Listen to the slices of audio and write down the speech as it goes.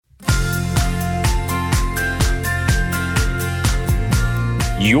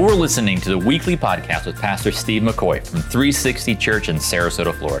You're listening to the weekly podcast with Pastor Steve McCoy from 360 Church in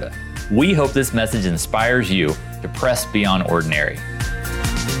Sarasota, Florida. We hope this message inspires you to press beyond ordinary.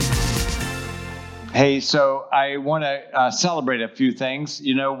 Hey, so I want to celebrate a few things.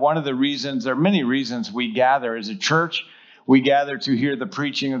 You know, one of the reasons, there are many reasons we gather as a church. We gather to hear the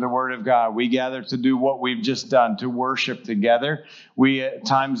preaching of the Word of God. We gather to do what we've just done, to worship together. We at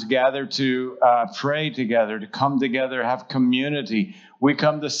times gather to pray together, to come together, have community. We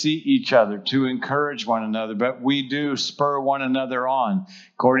come to see each other, to encourage one another, but we do spur one another on.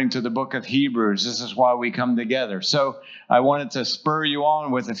 According to the book of Hebrews, this is why we come together. So I wanted to spur you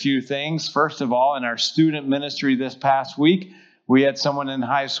on with a few things. First of all, in our student ministry this past week, we had someone in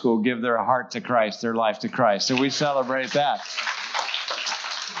high school give their heart to Christ, their life to Christ. So we celebrate that.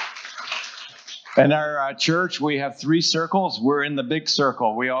 In our church, we have 3 circles. We're in the big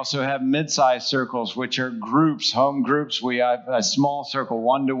circle. We also have mid-sized circles, which are groups, home groups. We have a small circle,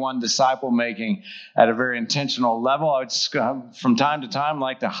 one-to-one disciple making at a very intentional level. I just, from time to time,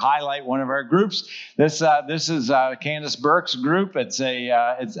 like to highlight one of our groups. This is Candace Burke's group. I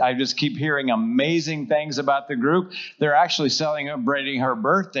just keep hearing amazing things about the group. They're actually celebrating her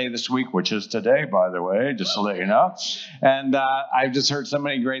birthday this week, which is today, by the way, just to let you know. And I've just heard so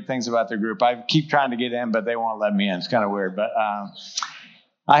many great things about the group. I keep trying to get in, but they won't let me in. It's kind of weird. But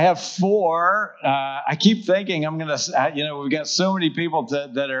I have 4. I keep thinking I'm going to, we've got so many people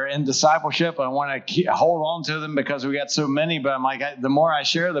that are in discipleship. I want to hold on to them because we got so many. But I'm like, the more I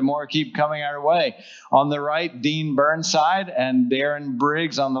share, the more keep coming our way. On the right, Dean Burnside and Darren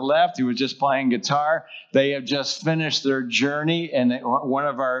Briggs on the left, who was just playing guitar. They have just finished their journey in one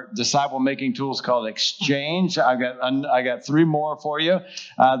of our disciple-making tools called Exchange. I got 3 more for you.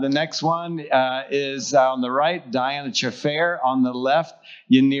 The next one is on the right, Diana Chafer. On the left,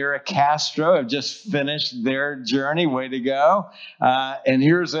 Yanira Castro have just finished their journey. Way to go. And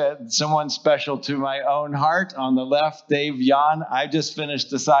here's someone special to my own heart. On the left, Dave Yan. I just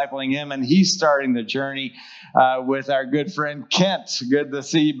finished discipling him, and he's starting the journey with our good friend Kent. Good to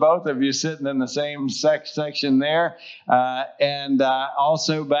see both of you sitting in the same section there. And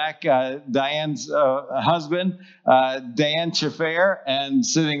also back, Diane's husband, Dan Chafer, and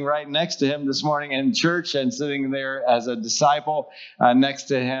sitting right next to him this morning in church and sitting there as a disciple next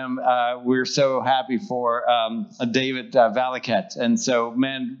to him. We're so happy for David Valaket. And so,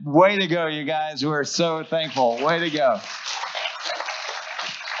 man, way to go, you guys. We're so thankful. Way to go.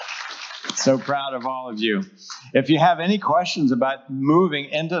 So proud of all of you. If you have any questions about moving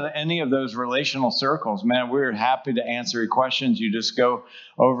into any of those relational circles, man, we're happy to answer your questions. You just go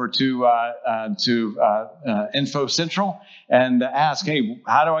over to Info Central and ask, hey,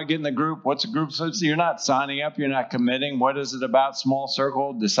 how do I get in the group? What's a group? So you're not signing up. You're not committing. What is it about? Small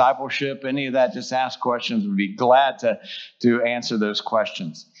circle, discipleship, any of that? Just ask questions. We'd be glad to answer those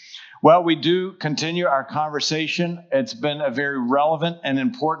questions. Well, we do continue our conversation. It's been a very relevant and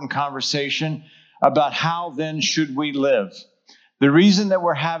important conversation about how then should we live. The reason that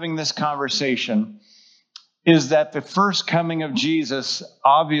we're having this conversation is that the first coming of Jesus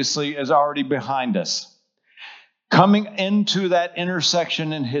obviously is already behind us. Coming into that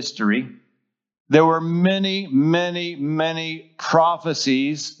intersection in history, there were many, many, many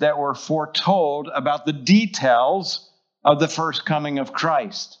prophecies that were foretold about the details of the first coming of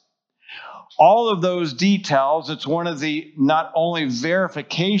Christ. All of those details, it's one of the not only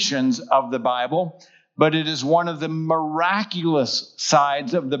verifications of the Bible, but it is one of the miraculous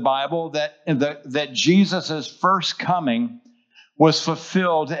sides of the Bible that Jesus' first coming was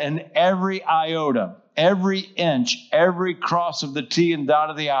fulfilled in every iota, every inch, every cross of the T and dot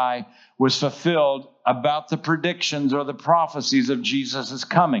of the I was fulfilled about the predictions or the prophecies of Jesus'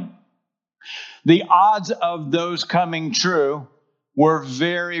 coming. The odds of those coming true were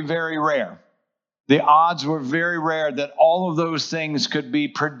very, very rare. The odds were very rare that all of those things could be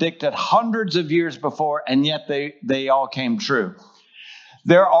predicted hundreds of years before, and yet they all came true.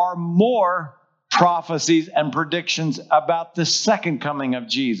 There are more prophecies and predictions about the second coming of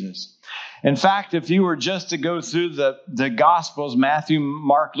Jesus. In fact, if you were just to go through the Gospels, Matthew,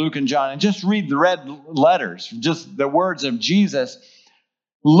 Mark, Luke, and John, and just read the red letters, just the words of Jesus,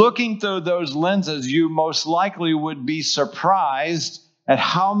 looking through those lenses, you most likely would be surprised at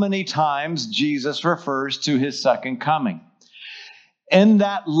how many times Jesus refers to his second coming. In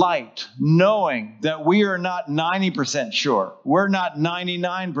that light, knowing that we are not 90% sure, we're not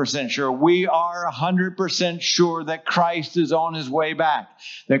 99% sure, we are 100% sure that Christ is on his way back,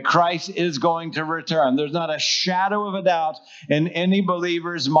 that Christ is going to return. There's not a shadow of a doubt in any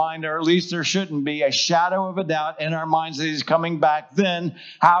believer's mind, or at least there shouldn't be a shadow of a doubt in our minds that he's coming back. Then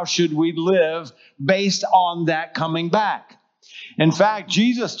how should we live based on that coming back? In fact,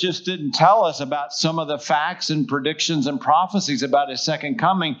 Jesus just didn't tell us about some of the facts and predictions and prophecies about his second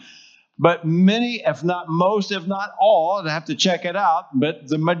coming, but many, if not most, if not all, and I have to check it out, but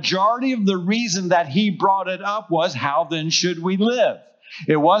the majority of the reason that he brought it up was, how then should we live?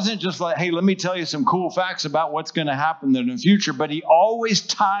 It wasn't just like, hey, let me tell you some cool facts about what's going to happen in the future, but he always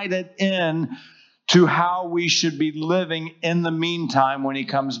tied it in to how we should be living in the meantime when he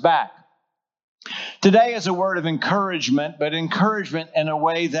comes back. Today is a word of encouragement, but encouragement in a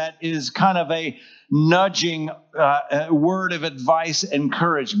way that is kind of a nudging word of advice,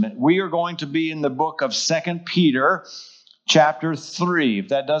 encouragement. We are going to be in the book of 2 Peter chapter 3.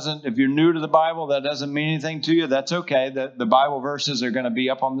 If you're new to the Bible, that doesn't mean anything to you, that's okay. The Bible verses are going to be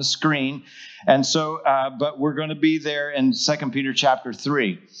up on the screen. And so, but we're going to be there in 2 Peter chapter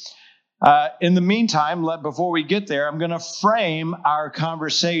 3. In the meantime, before we get there, I'm going to frame our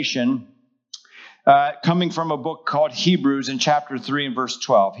conversation coming from a book called Hebrews in chapter 3 and verse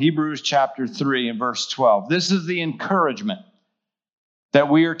 12. Hebrews chapter 3 and verse 12. This is the encouragement that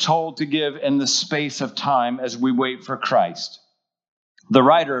we are told to give in the space of time as we wait for Christ. The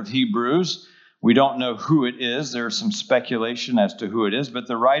writer of Hebrews, we don't know who it is. There's some speculation as to who it is, but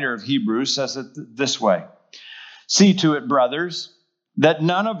the writer of Hebrews says it this way. See to it, brothers, that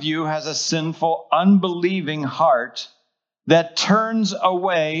none of you has a sinful, unbelieving heart that turns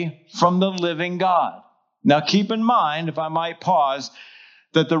away from the living God. Now keep in mind, if I might pause,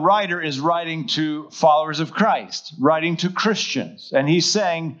 that the writer is writing to followers of Christ, writing to Christians. And he's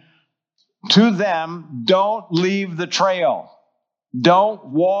saying to them, don't leave the trail. Don't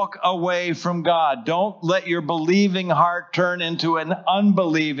walk away from God. Don't let your believing heart turn into an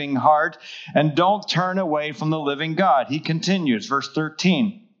unbelieving heart, and don't turn away from the living God. He continues, verse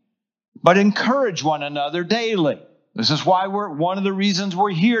 13. But encourage one another daily. This is why one of the reasons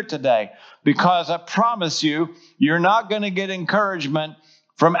we're here today, because I promise you, you're not going to get encouragement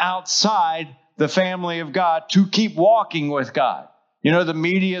from outside the family of God to keep walking with God. You know, the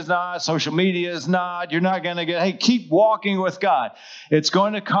media is not, social media is not. You're not going to get, hey, keep walking with God. It's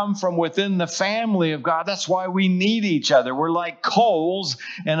going to come from within the family of God. That's why we need each other. We're like coals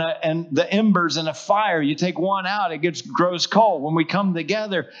and the embers in a fire. You take one out, it grows cold. When we come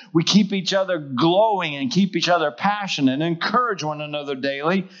together, we keep each other glowing and keep each other passionate and encourage one another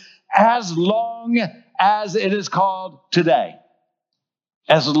daily, as long as it is called today.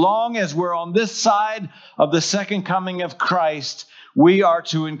 As long as we're on this side of the second coming of Christ, we are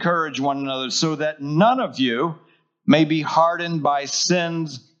to encourage one another so that none of you may be hardened by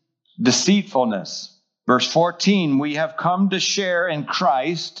sin's deceitfulness. Verse 14, we have come to share in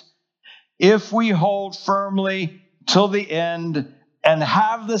Christ if we hold firmly till the end and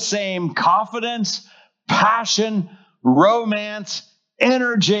have the same confidence, passion, romance,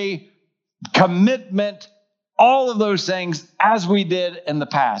 energy, commitment, all of those things as we did in the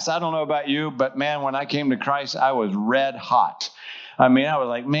past. I don't know about you, but man, when I came to Christ, I was red hot. I was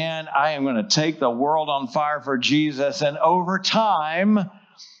like, man, I am going to take the world on fire for Jesus. And over time,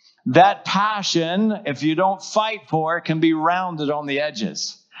 that passion, if you don't fight for it, can be rounded on the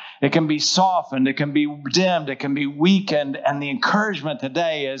edges. It can be softened. It can be dimmed. It can be weakened. And the encouragement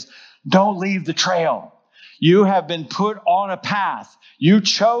today is, don't leave the trail. You have been put on a path. You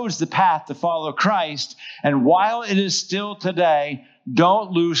chose the path to follow Christ. And while it is still today, don't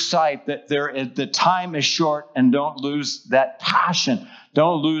lose sight that the time is short, and don't lose that passion.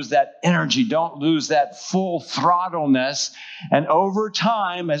 Don't lose that energy. Don't lose that full throttleness. And over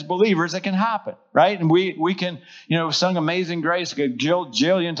time, as believers, it can happen, right? And we can, sung Amazing Grace a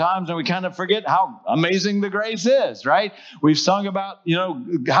jillion times, and we kind of forget how amazing the grace is, right? We've sung about,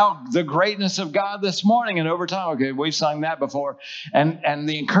 how the greatness of God this morning, and over time, okay, we've sung that before. And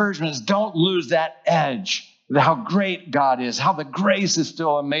the encouragement is, don't lose that edge. How great God is, how the grace is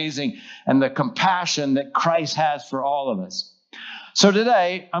still amazing, and the compassion that Christ has for all of us. So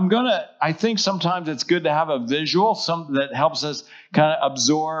today, I think sometimes it's good to have a visual, something that helps us kind of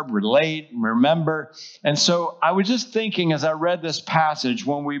absorb, relate, remember. And so I was just thinking as I read this passage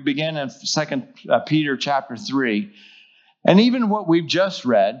when we begin in 2 Peter chapter 3, and even what we've just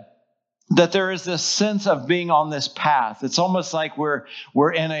read, that there is this sense of being on this path. It's almost like we're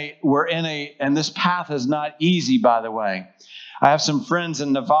in a, and this path is not easy, by the way. I have some friends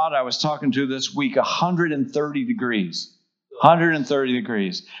in Nevada I was talking to this week, 130 degrees. 130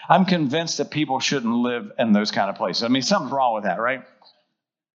 degrees. I'm convinced that people shouldn't live in those kind of places. Something's wrong with that, right?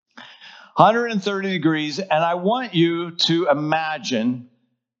 130 degrees, and I want you to imagine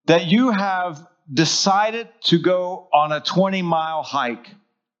that you have decided to go on a 20-mile hike.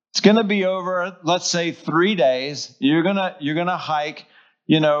 It's going to be over, let's say, 3 days. You're gonna hike,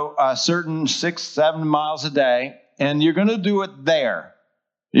 a certain 6-7 miles a day, and you're going to do it there.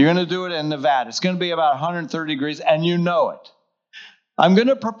 You're going to do it in Nevada. It's going to be about 130 degrees, and you know it. I'm going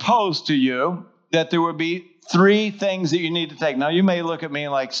to propose to you that there would be 3 things that you need to take. Now, you may look at me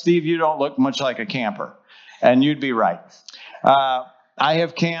like, Steve, you don't look much like a camper. And you'd be right. I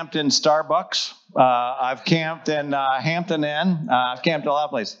have camped in Starbucks. I've camped in Hampton Inn. I've camped a lot of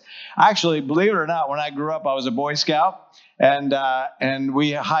places. Actually, believe it or not, when I grew up, I was a Boy Scout. And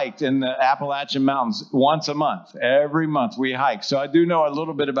we hiked in the Appalachian Mountains once a month. Every month we hike. So I do know a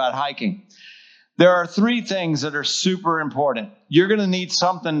little bit about hiking. There are 3 things that are super important. You're going to need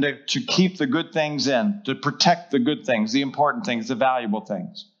something to keep the good things in, to protect the good things, the important things, the valuable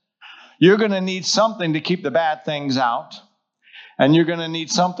things. You're going to need something to keep the bad things out. And you're going to need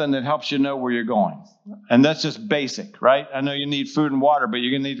something that helps you know where you're going. And that's just basic, right? I know you need food and water, but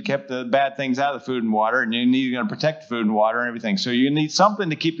you're going to need to keep the bad things out of the food and water. And you're going to protect the food and water and everything. So you need something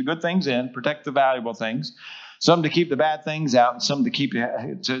to keep the good things in, protect the valuable things, something to keep the bad things out, and something to keep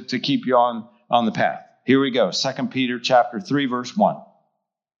you on the path. Here we go. 2 Peter chapter 3, verse 1.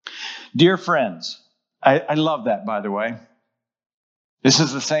 Dear friends, I love that, by the way. This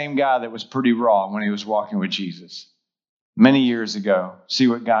is the same guy that was pretty raw when he was walking with Jesus many years ago. See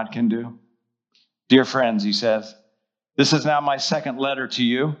what God can do? Dear friends, he says, this is now my second letter to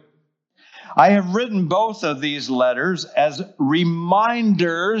you. I have written both of these letters as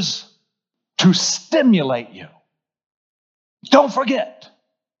reminders to stimulate you. Don't forget.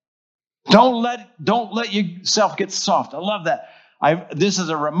 Don't let yourself get soft. I love that. This is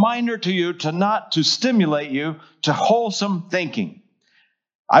a reminder to you to stimulate you to wholesome thinking.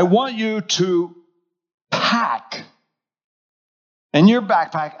 I want you to pack in your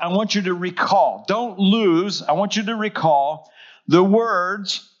backpack. I want you to recall. Don't lose. I want you to recall the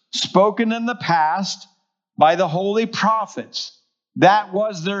words spoken in the past by the holy prophets. That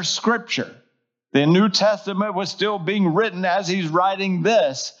was their scripture. The New Testament was still being written as he's writing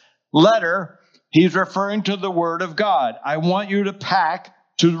this letter. He's referring to the Word of God. I want you to pack,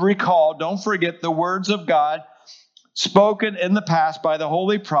 to recall, don't forget the words of God spoken in the past by the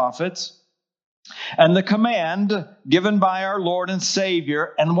holy prophets, and the command given by our Lord and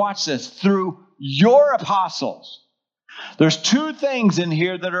Savior, and watch this, through your apostles. There's 2 things in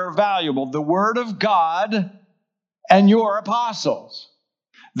here that are valuable: the Word of God and your apostles,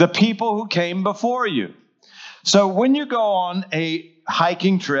 the people who came before you. So when you go on a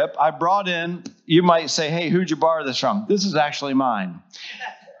hiking trip, I brought in, you might say, hey, who'd you borrow this from? This is actually mine,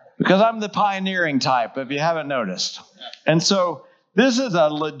 because I'm the pioneering type, if you haven't noticed. And so this is a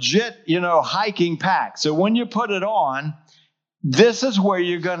legit, hiking pack. So when you put it on, this is where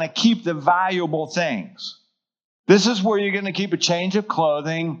you're going to keep the valuable things. This is where you're going to keep a change of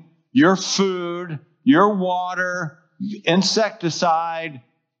clothing, your food, your water, insecticide,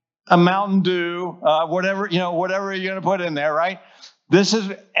 a Mountain Dew, whatever you're going to put in there, right?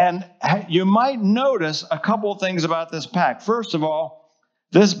 And you might notice a couple of things about this pack. First of all,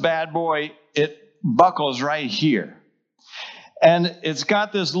 this bad boy, it buckles right here. And it's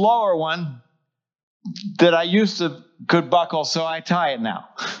got this lower one that I used to could buckle, so I tie it now.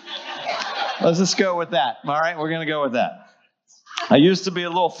 Let's just go with that. All right, we're going to go with that. I used to be a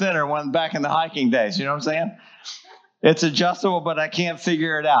little thinner back in the hiking days. You know what I'm saying? It's adjustable, but I can't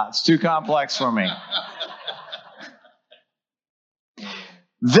figure it out. It's too complex for me.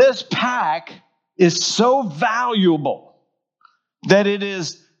 This pack is so valuable that it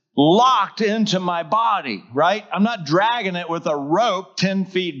is locked into my body, right? I'm not dragging it with a rope 10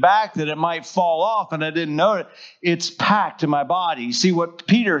 feet back that it might fall off and I didn't know it. It's packed in my body. See, what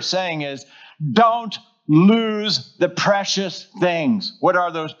Peter's saying is, don't lose the precious things. What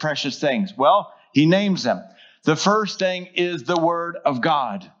are those precious things? Well, he names them. The first thing is the Word of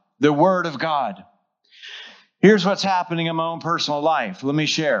God. The Word of God. Here's what's happening in my own personal life. Let me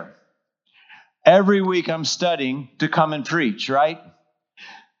share. Every week I'm studying to come and preach, right?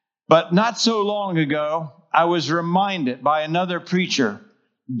 But not so long ago, I was reminded by another preacher,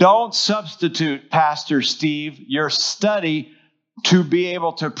 don't substitute, Pastor Steve, your study to be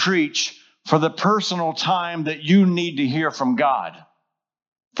able to preach for the personal time that you need to hear from God.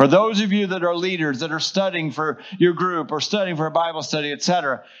 For those of you that are leaders, that are studying for your group or studying for a Bible study,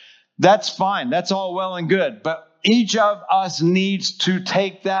 etc., that's fine. That's all well and good. But each of us needs to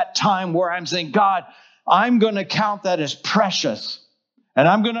take that time where I'm saying, God, I'm going to count that as precious. And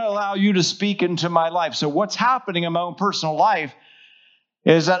I'm going to allow you to speak into my life. So what's happening in my own personal life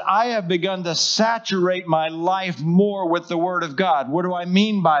is that I have begun to saturate my life more with the Word of God. What do I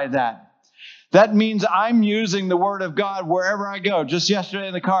mean by that? That means I'm using the Word of God wherever I go. Just yesterday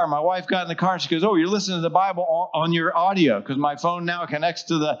in the car, my wife got in the car and she goes, "Oh, you're listening to the Bible on your audio," because my phone now connects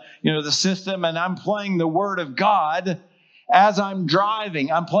to the system, and I'm playing the Word of God as I'm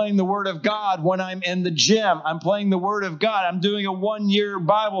driving. I'm playing the Word of God when I'm in the gym. I'm playing the Word of God. I'm doing a 1-year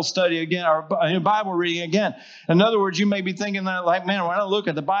Bible study again, or Bible reading again. In other words, you may be thinking that, like, man, when I look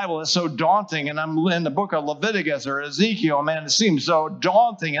at the Bible, it's so daunting, and I'm in the book of Leviticus or Ezekiel, man, it seems so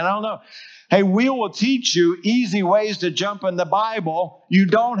daunting, and I don't know. Hey, we will teach you easy ways to jump in the Bible. You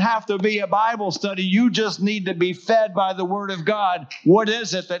don't have to be a Bible study. You just need to be fed by the Word of God. What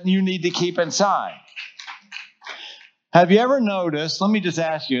is it that you need to keep inside? Have you ever noticed, let me just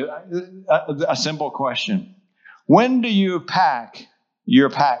ask you a simple question. When do you pack your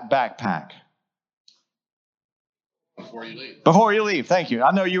backpack? Before you leave. Before you leave, thank you.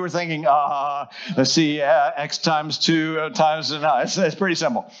 I know you were thinking, let's see, X times 2 times, no, it's pretty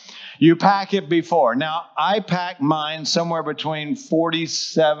simple. You pack it before. Now, I pack mine somewhere between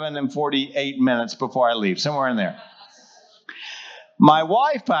 47 and 48 minutes before I leave, somewhere in there. My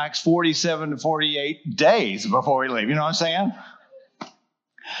wife packs 47 to 48 days before we leave. You know what I'm saying?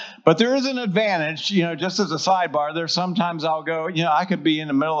 But there is an advantage, just as a sidebar, there's sometimes I'll go, I could be in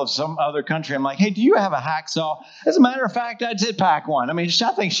the middle of some other country. I'm like, "Hey, do you have a hacksaw?" As a matter of fact, I did pack one. I mean,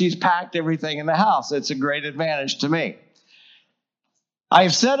 I think she's packed everything in the house. It's a great advantage to me.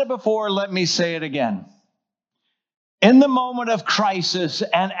 I've said it before, let me say it again. In the moment of crisis,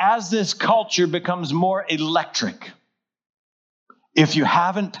 and as this culture becomes more electric, if you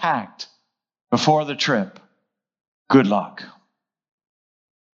haven't packed before the trip, good luck.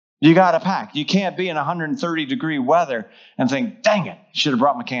 You got to pack. You can't be in 130-degree weather and think, "Dang it, should have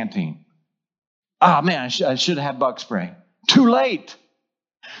brought my canteen. Ah, man, I should have had bug spray." Too late.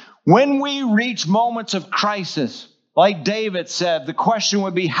 When we reach moments of crisis, like David said, the question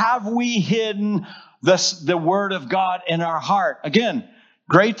would be, have we hidden the Word of God in our heart? Again,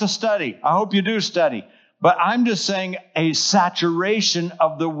 great to study. I hope you do study. But I'm just saying a saturation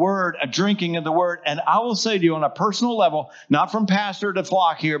of the Word, a drinking of the Word. And I will say to you on a personal level, not from pastor to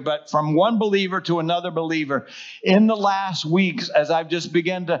flock here, but from one believer to another believer, in the last weeks, as I've just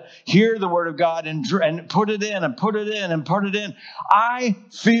begun to hear the Word of God and put it in and put it in and put it in, I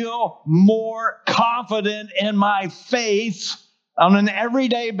feel more confident in my faith on an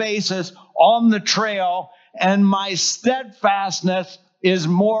everyday basis on the trail, and my steadfastness is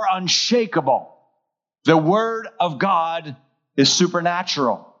more unshakable. The Word of God is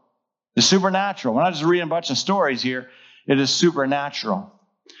supernatural. It's supernatural. We're not just reading a bunch of stories here. It is supernatural.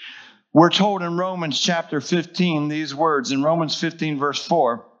 We're told in Romans chapter 15 these words, in Romans 15 verse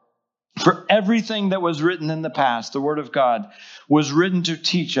 4, "For everything that was written in the past, the Word of God, was written to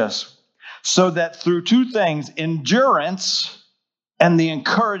teach us, so that through two things, endurance and the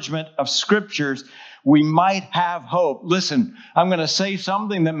encouragement of Scriptures, we might have hope." Listen, I'm going to say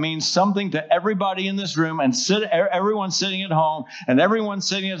something that means something to everybody in this room, and everyone sitting at home and everyone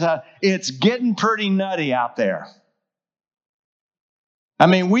sitting at home. It's getting pretty nutty out there. I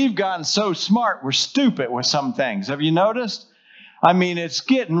mean, we've gotten so smart, we're stupid with some things. Have you noticed? I mean, it's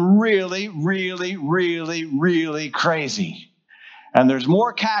getting really, really, really, really crazy. And there's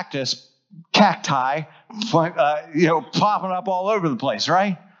more cacti, popping up all over the place,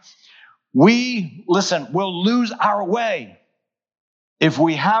 right? We'll lose our way if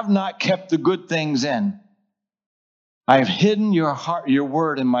we have not kept the good things in. I have hidden your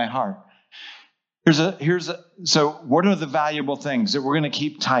word in my heart. So what are the valuable things that we're going to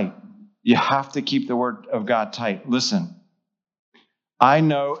keep tight? You have to keep the Word of God tight. Listen, I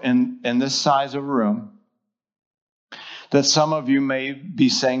know in this size of room that some of you may be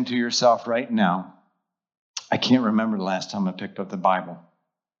saying to yourself right now, "I can't remember the last time I picked up the Bible."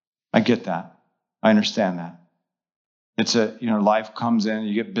 I get that. I understand that. It's life comes in,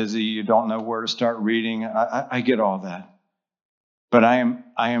 you get busy, you don't know where to start reading. I get all that. But I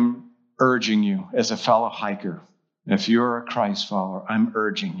am urging you as a fellow hiker, if you're a Christ follower, I'm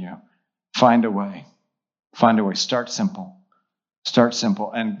urging you, find a way. Find a way. Start simple. Start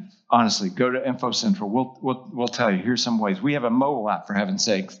simple. And honestly, go to Info Central. We'll tell you, here's some ways. We have a mobile app, for heaven's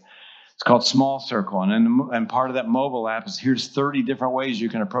sakes. It's called Small Circle, and part of that mobile app is here's 30 different ways you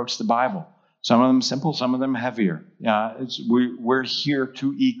can approach the Bible. Some of them simple, some of them heavier. We're here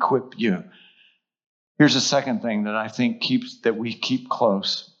to equip you. Here's the second thing that I think that we keep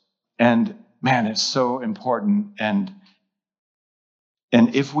close, and man, it's so important. And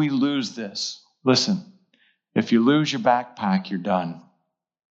if we lose this, listen, if you lose your backpack, you're done.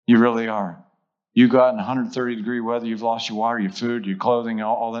 You really are. You go out in 130-degree weather, you've lost your water, your food, your clothing,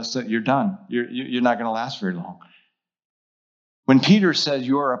 all that stuff, you're done. You're not going to last very long. When Peter says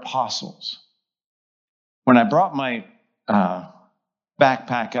you're apostles, When I brought my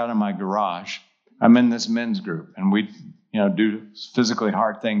backpack out of my garage, I'm in this men's group, and we do physically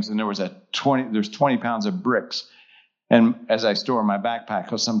hard things, and there's 20 pounds of bricks. And as I store my backpack,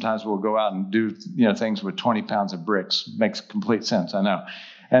 because sometimes we'll go out and do things with 20 pounds of bricks. Makes complete sense, I know.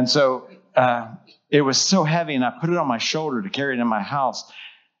 And so it was so heavy, and I put it on my shoulder to carry it in my house,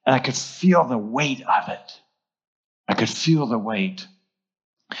 and I could feel the weight of it. I could feel the weight.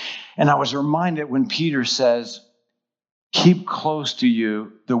 And I was reminded when Peter says, keep close to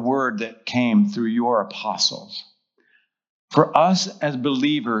you the word that came through your apostles. For us as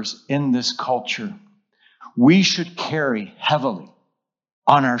believers in this culture, we should carry heavily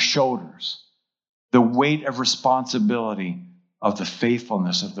on our shoulders the weight of responsibility of the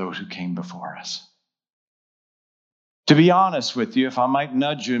faithfulness of those who came before us. To be honest with you, if I might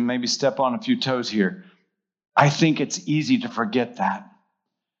nudge you and maybe step on a few toes here, I think it's easy to forget that.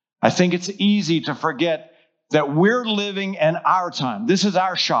 I think it's easy to forget that we're living in our time. This is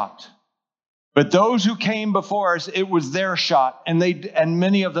our shot. But those who came before us, it was their shot, and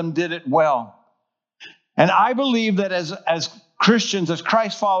many of them did it well. And I believe that as Christians, as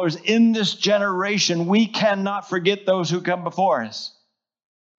Christ followers in this generation, we cannot forget those who come before us.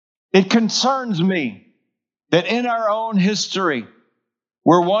 It concerns me that in our own history,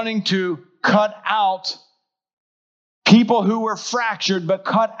 we're wanting to cut out people who were fractured, but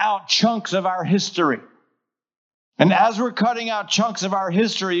cut out chunks of our history. And as we're cutting out chunks of our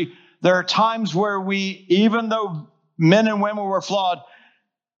history, there are times where we, even though men and women were flawed,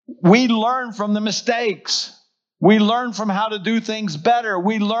 we learn from the mistakes. We learn from how to do things better.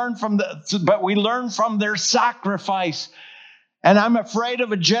 We learn from their sacrifice. And I'm afraid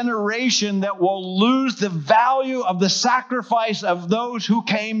of a generation that will lose the value of the sacrifice of those who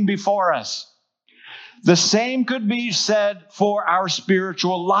came before us. The same could be said for our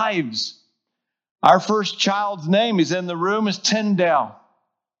spiritual lives. Our first child's name, he's in the room, is Tyndale.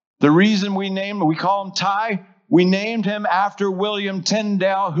 The reason we call him Ty, we named him after William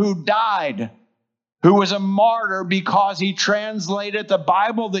Tyndale, who died, who was a martyr because he translated the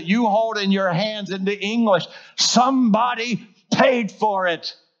Bible that you hold in your hands into English. Somebody paid for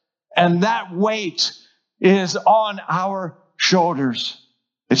it, and that weight is on our shoulders.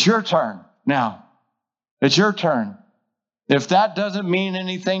 It's your turn now. It's your turn. If that doesn't mean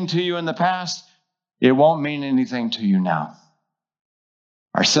anything to you in the past, it won't mean anything to you now.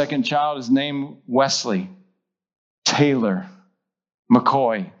 Our second child is named Wesley Taylor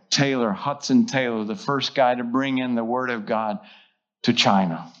McCoy. Taylor, Hudson Taylor, the first guy to bring in the Word of God to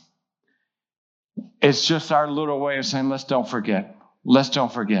China. It's just our little way of saying, let's don't forget. Let's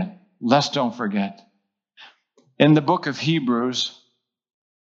don't forget. Let's don't forget. In the book of Hebrews,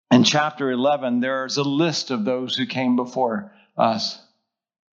 in chapter 11, there's a list of those who came before us.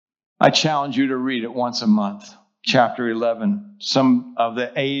 I challenge you to read it once a month. Chapter 11. Some of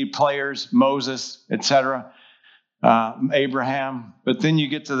the A players, Moses, etc., Abraham. But then you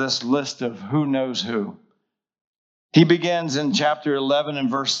get to this list of who knows who. He begins in chapter 11 and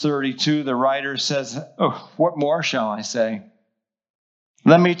verse 32. The writer says, oh, what more shall I say?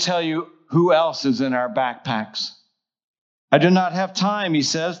 Let me tell you who else is in our backpacks. I do not have time, he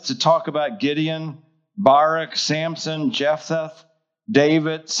says, to talk about Gideon, Barak, Samson, Jephthah,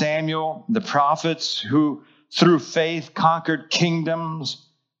 David, Samuel, the prophets who through faith conquered kingdoms,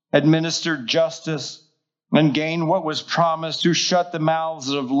 administered justice, and gained what was promised, who shut the mouths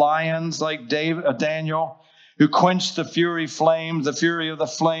of lions like Daniel, who quenched the fury of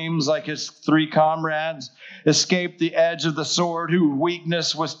the flames like his three comrades, escaped the edge of the sword, whose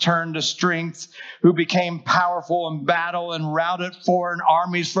weakness was turned to strength, who became powerful in battle and routed foreign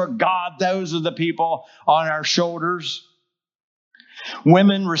armies for God. Those are the people on our shoulders.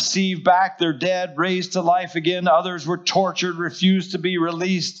 Women received back their dead, raised to life again. Others were tortured, refused to be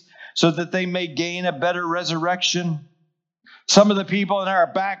released so that they may gain a better resurrection. Some of the people in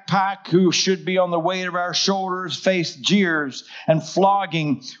our backpack who should be on the weight of our shoulders faced jeers and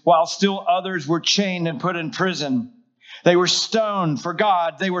flogging, while still others were chained and put in prison. They were stoned for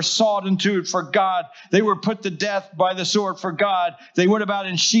God. They were sawed in two for God. They were put to death by the sword for God. They went about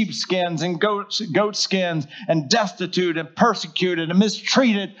in sheepskins and goat skins and destitute and persecuted and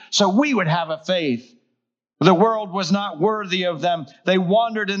mistreated so we would have a faith. The world was not worthy of them. They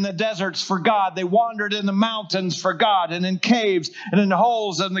wandered in the deserts for God. They wandered in the mountains for God, and in caves and in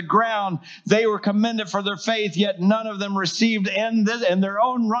holes in the ground. They were commended for their faith, yet none of them received in their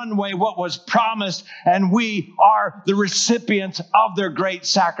own runway what was promised, and we are the recipients of their great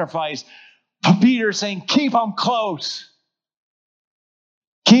sacrifice. Peter saying, keep them close.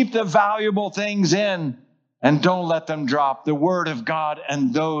 Keep the valuable things in, and don't let them drop. The Word of God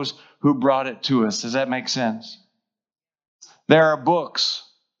and those who brought it to us. Does that make sense? There are books,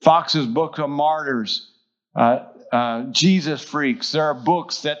 Fox's Book of Martyrs, Jesus Freaks. There are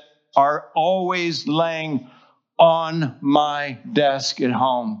books that are always laying on my desk at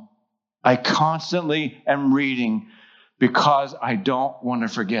home. I constantly am reading because I don't want to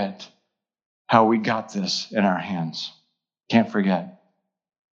forget how we got this in our hands. Can't forget.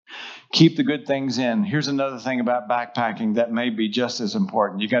 Keep the good things in. Here's another thing about backpacking that may be just as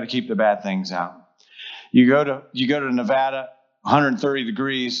important. You got to keep the bad things out. You go to Nevada, 130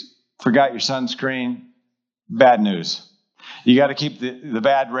 degrees, forgot your sunscreen, bad news. You got to keep the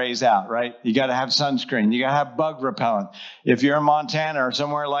bad rays out, right? You got to have sunscreen. You got to have bug repellent. If you're in Montana or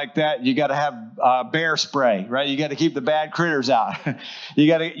somewhere like that, you got to have bear spray, right? You got to keep the bad critters out. You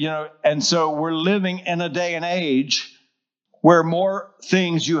got to, and so we're living in a day and age where more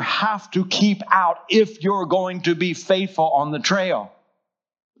things you have to keep out if you're going to be faithful on the trail.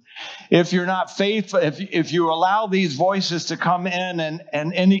 If you're not faithful, if you allow these voices to come in and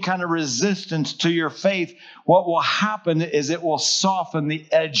any kind of resistance to your faith, what will happen is it will soften the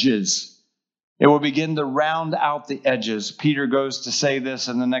edges. It will begin to round out the edges. Peter goes to say this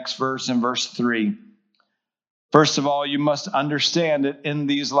in the next verse, in verse 3. First of all, you must understand that in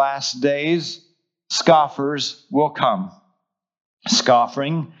these last days, scoffers will come,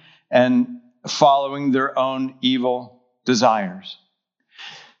 scoffing and following their own evil desires.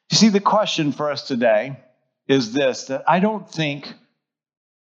 You see, the question for us today is this, that I don't think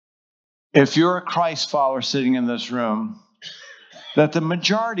if you're a Christ follower sitting in this room, that the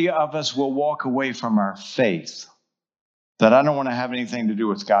majority of us will walk away from our faith, that I don't want to have anything to do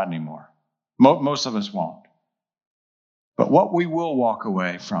with God anymore. Most of us won't. But what we will walk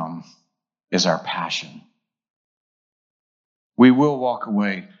away from is our passion. We will walk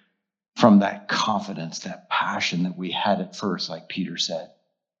away from that confidence, that passion that we had at first, like Peter said.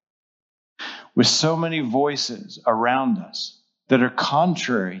 With so many voices around us that are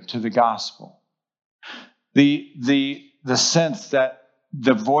contrary to the gospel, the sense that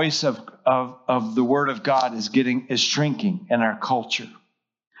the voice of the Word of God is shrinking in our culture,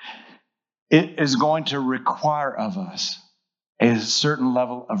 it is going to require of us a certain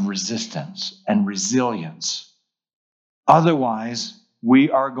level of resistance and resilience. Otherwise,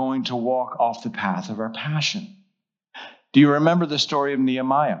 we are going to walk off the path of our passion. Do you remember the story of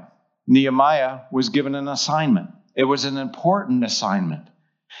Nehemiah? Nehemiah was given an assignment. It was an important assignment.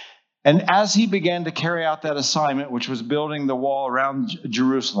 And as he began to carry out that assignment, which was building the wall around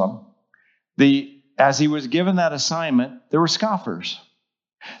Jerusalem, as he was given that assignment, there were scoffers.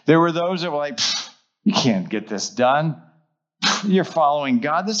 There were those that were like, you can't get this done. You're following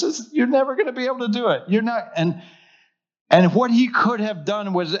God. You're never going to be able to do it. You're not. And what he could have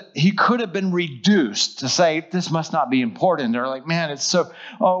done was he could have been reduced to say, this must not be important. They're like, man, it's so,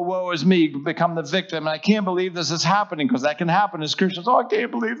 woe is me, become the victim. And I can't believe this is happening, because that can happen as Christians. I can't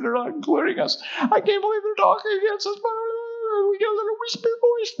believe they're not including us. I can't believe they're talking against us. We get a little whisper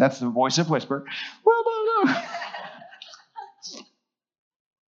voice. That's the voice of whisper.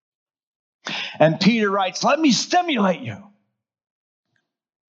 And Peter writes, let me stimulate you.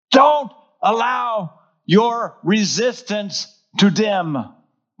 Don't allow your resistance to dim.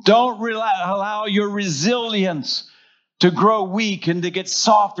 Don't allow your resilience to grow weak and to get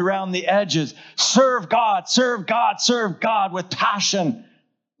soft around the edges. Serve God, serve God, serve God with passion.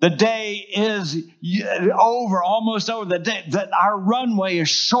 The day is over, almost over. The day that our runway is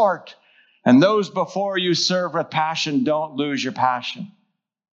short. And those before you serve with passion, don't lose your passion.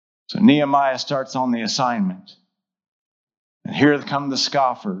 So Nehemiah starts on the assignment. And here come the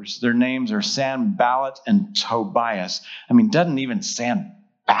scoffers. Their names are Sanballat and Tobias. I mean, doesn't even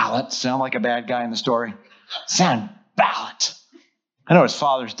Sanballat sound like a bad guy in the story? Sanballat. I know it's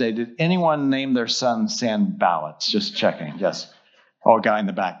Father's Day. Did anyone name their son Sanballat? Just checking. Yes. Oh, guy in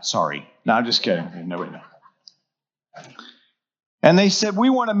the back. Sorry. No, I'm just kidding. Nobody knows. And they said,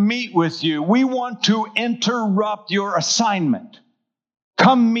 we want to meet with you. We want to interrupt your assignment.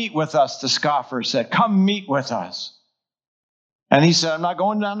 Come meet with us, the scoffer said. Come meet with us. And he said, I'm not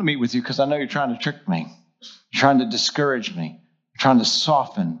going down to meet with you because I know you're trying to trick me. You're trying to discourage me. You're trying to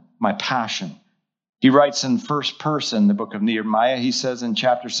soften my passion. He writes in first person, the book of Nehemiah. He says in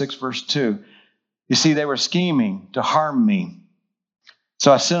chapter 6, verse 2, you see, they were scheming to harm me.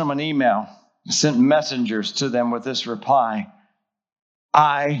 So I sent them an email. I sent messengers to them with this reply.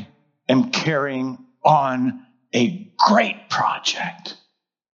 I am carrying on a great project.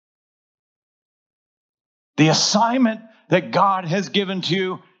 The assignment that God has given to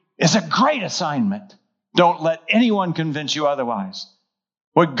you is a great assignment. Don't let anyone convince you otherwise.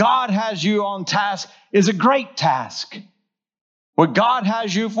 What God has you on task is a great task. What God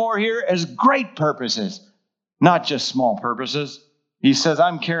has you for here is great purposes, not just small purposes. He says,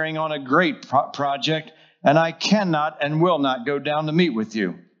 I'm carrying on a great project, and I cannot and will not go down to meet with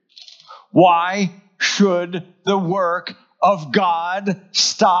you. Why should the work of God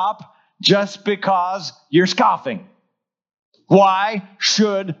stop just because you're scoffing? Why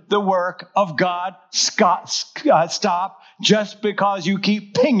should the work of God stop just because you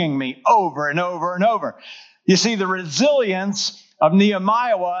keep pinging me over and over and over? You see, the resilience of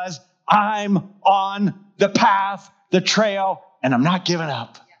Nehemiah was, I'm on the path, the trail, and I'm not giving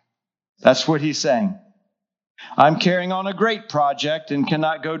up. That's what he's saying. I'm carrying on a great project and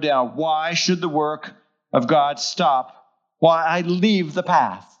cannot go down. Why should the work of God stop? Why I leave the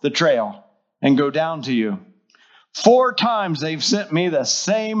path, the trail, and go down to you? 4 times they've sent me the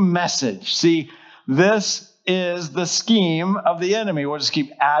same message. See, this is the scheme of the enemy. We'll just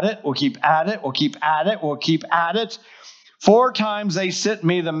keep at it. We'll keep at it. We'll keep at it. We'll keep at it. 4 times they sent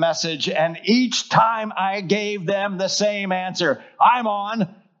me the message, and each time I gave them the same answer. I'm on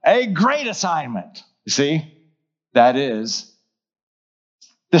a great assignment. You see, that is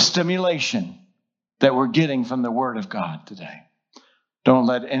the stimulation that we're getting from the Word of God today. Don't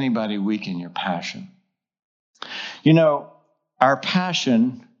let anybody weaken your passion. You know, our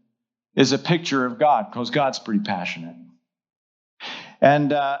passion is a picture of God, because God's pretty passionate.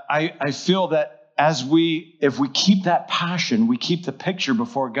 And I feel that if we keep that passion, we keep the picture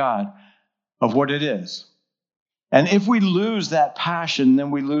before God of what it is. And if we lose that passion,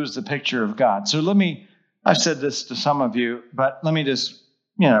 then we lose the picture of God. So I've said this to some of you, but let me just,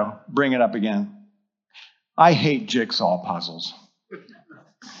 bring it up again. I hate jigsaw puzzles.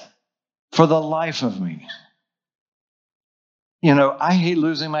 For the life of me. I hate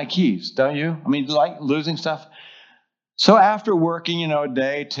losing my keys, don't you? I mean, like losing stuff. So after working, a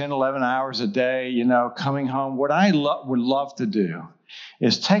day, 10, 11 hours a day, coming home, what I would love to do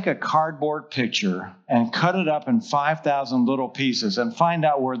is take a cardboard picture and cut it up in 5,000 little pieces and find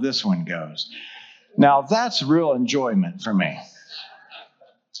out where this one goes. Now, that's real enjoyment for me.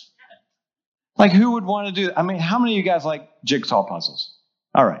 Like, who would want to do that? I mean, how many of you guys like jigsaw puzzles?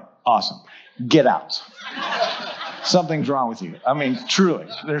 All right, awesome. Get out. Something's wrong with you. I mean, truly,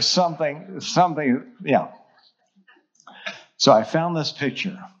 there's something, yeah. So I found this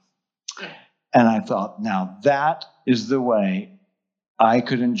picture, and I thought, now that is the way I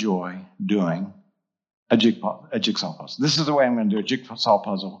could enjoy doing a jigsaw puzzle. This is the way I'm going to do a jigsaw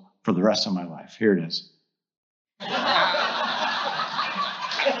puzzle for the rest of my life. Here it is.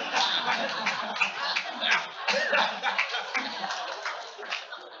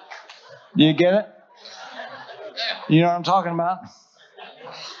 Do you get it? You know what I'm talking about?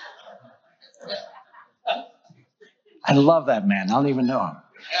 I love that man. I don't even know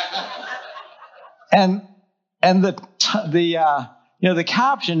him. And the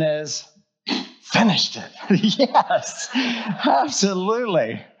caption is, finished it. Yes,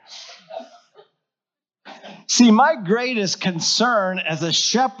 absolutely. See, my greatest concern as a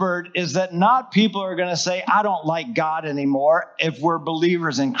shepherd is that not people are going to say, I don't like God anymore if we're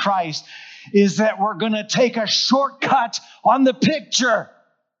believers in Christ, is that we're going to take a shortcut on the picture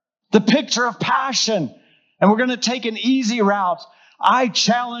of passion, and we're going to take an easy route. I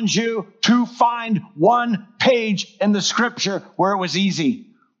challenge you to find one page in the scripture where it was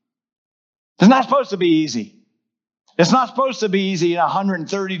easy. It's not supposed to be easy. It's not supposed to be easy in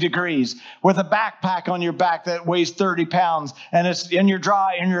 130 degrees with a backpack on your back that weighs 30 pounds and you're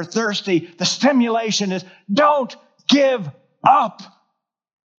dry and you're thirsty. The stimulation is don't give up,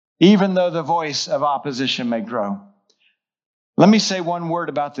 even though the voice of opposition may grow. Let me say one word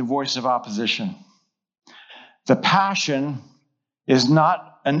about the voice of opposition. The passion is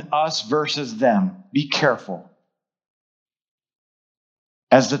not an us versus them. Be careful.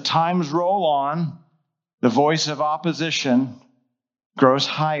 As the times roll on, the voice of opposition grows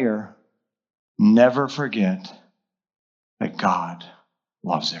higher. Never forget that God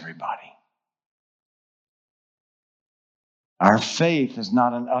loves everybody. Our faith is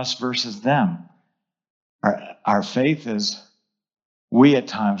not an us versus them. Our faith is, we at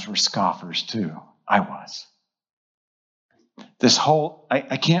times were scoffers too. I was.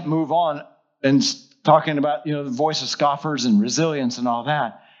 I can't move on and talking about, the voice of scoffers and resilience and all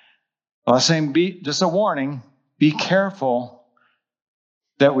that. Well, I'm saying, just a warning, be careful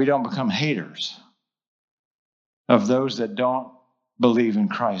that we don't become haters of those that don't believe in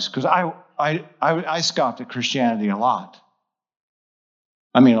Christ. Because I scoffed at Christianity a lot.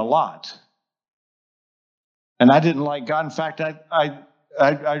 I mean, a lot. And I didn't like God. In fact,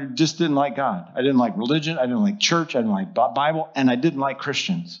 I just didn't like God. I didn't like religion. I didn't like church. I didn't like Bible. And I didn't like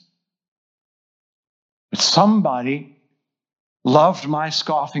Christians. But somebody loved my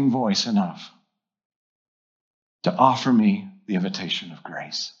scoffing voice enough to offer me the invitation of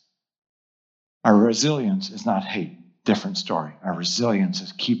grace. Our resilience is not hate. Different story. Our resilience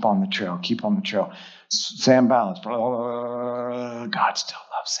is keep on the trail, keep on the trail. Sam Balance, God still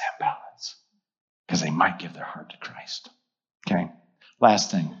loves Sam Balance because they might give their heart to Christ. Okay, last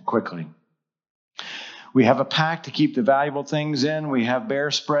thing, quickly. We have a pack to keep the valuable things in. We have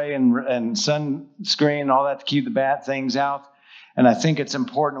bear spray and sunscreen, all that to keep the bad things out. And I think it's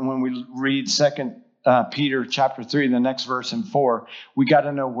important when we read 2 Peter chapter 3, the next verse in 4, we got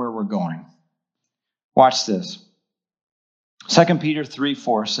to know where we're going. Watch this. 2 Peter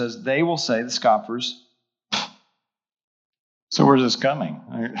 3:4 says, they will say, the scoffers, so where's this coming?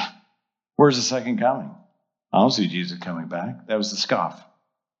 Where's the second coming? I don't see Jesus coming back. That was the scoff.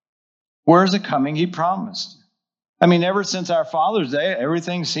 Where's the coming he promised? I mean, ever since our Father's Day,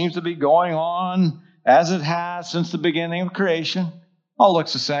 everything seems to be going on as it has since the beginning of creation. All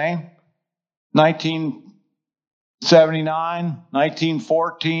looks the same. 1979,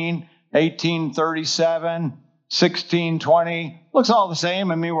 1914, 1837, 1620. Looks all the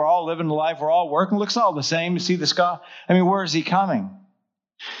same. I mean, we're all living the life. We're all working. Looks all the same. You see the scoff. I mean, where is he coming?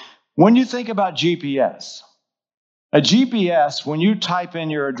 When you think about GPS, a GPS, when you type in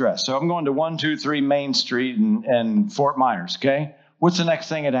your address, so I'm going to 123 Main Street in Fort Myers, okay? What's the next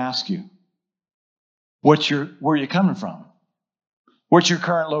thing it asks you? Where are you coming from? What's your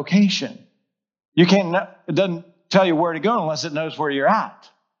current location? It doesn't tell you where to go unless it knows where you're at.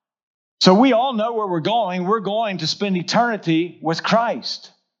 So we all know where we're going. We're going to spend eternity with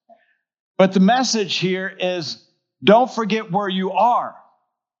Christ. But the message here is don't forget where you are.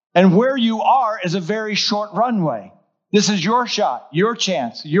 And where you are is a very short runway. This is your shot, your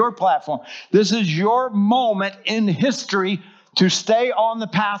chance, your platform. This is your moment in history to stay on the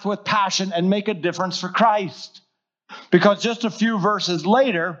path with passion and make a difference for Christ. Because just a few verses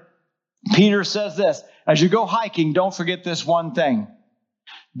later, Peter says this, as you go hiking, don't forget this one thing.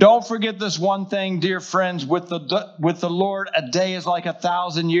 Don't forget this one thing, dear friends, with the Lord, a day is like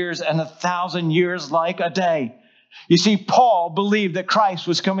 1,000 years and 1,000 years like a day. You see, Paul believed that Christ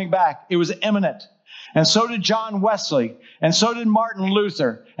was coming back. It was imminent. And so did John Wesley. And so did Martin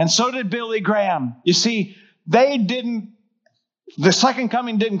Luther. And so did Billy Graham. You see, the second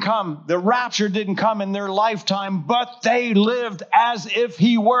coming didn't come. The rapture didn't come in their lifetime, but they lived as if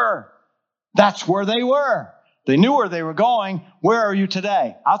he were. That's where they were. They knew where they were going. Where are you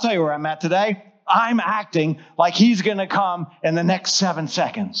today? I'll tell you where I'm at today. I'm acting like he's going to come in the next 7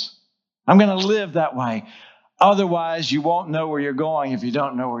 seconds. I'm going to live that way. Otherwise, you won't know where you're going if you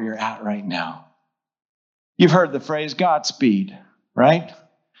don't know where you're at right now. You've heard the phrase Godspeed, right?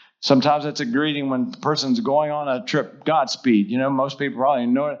 Sometimes it's a greeting when the person's going on a trip. Godspeed. You know, most people probably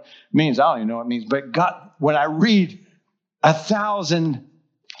know what it means. I don't even know what it means. But God, when I read 1,000,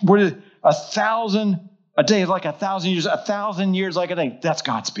 a day is like 1,000 years, 1,000 years like a day. That's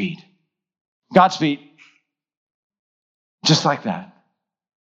Godspeed. Godspeed. Just like that.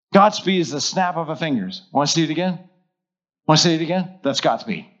 Godspeed is the snap of a fingers. Want to see it again? Want to see it again? That's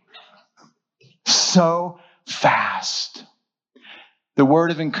Godspeed. So fast. The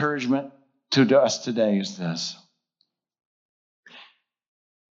word of encouragement to us today is this.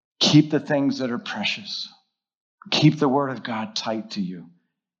 Keep the things that are precious. Keep the word of God tight to you.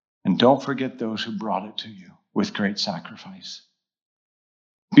 And don't forget those who brought it to you with great sacrifice.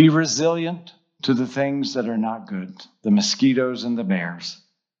 Be resilient to the things that are not good, the mosquitoes and the bears,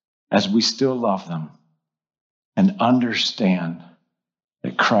 as we still love them, and understand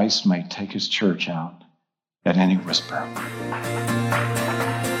that Christ may take his church out at any whisper.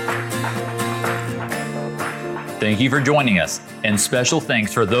 Thank you for joining us, and special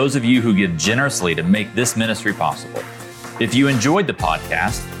thanks for those of you who give generously to make this ministry possible. If you enjoyed the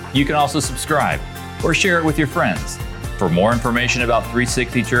podcast, you can also subscribe or share it with your friends. For more information about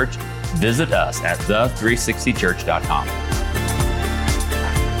 360 Church, visit us at the360church.com.